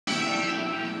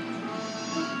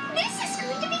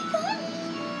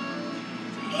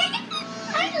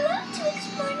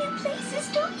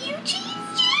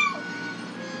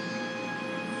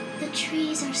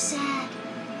days are sad.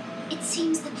 It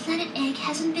seems the planet egg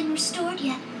hasn't been restored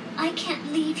yet. I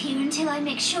can't leave here until I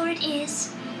make sure it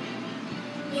is.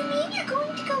 You mean you're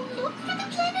going to go look for the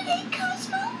planet egg,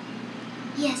 Cosmo?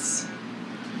 Yes.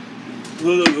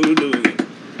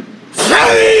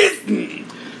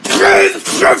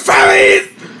 Fairies!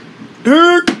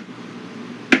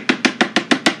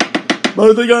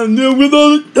 But I got new with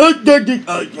all the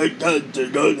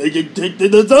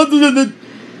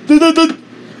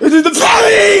this is the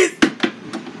fairies!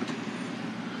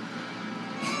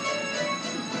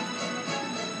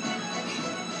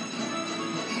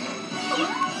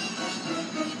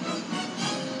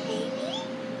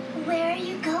 Where are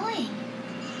you going?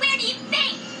 Where do you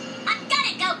think? I'm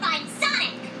gonna go find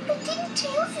Sonic! But didn't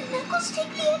Tails and Knuckles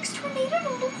take the X-Tornado to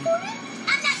look for him?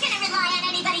 I'm not gonna rely on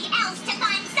anybody else to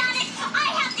find Sonic! I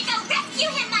have to go rescue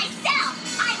him myself!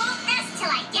 I won't rest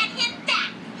till I get him back!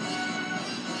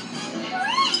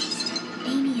 Wait!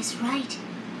 Amy is right.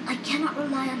 I cannot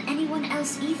rely on anyone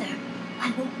else either.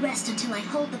 I won't rest until I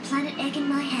hold the planet egg in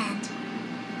my hand.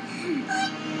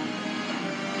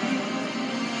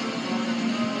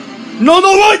 No,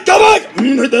 wait, come back!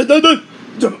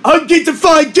 I'll get to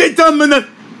fight, get them in the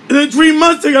 3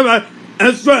 months ago,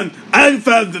 as friend, and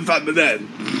found the fun with them.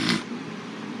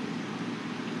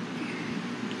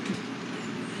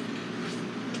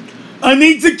 I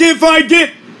need to get fight,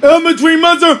 get 3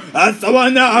 months ago, that's the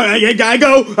one now, I gotta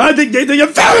go, I think they think you're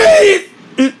fairies!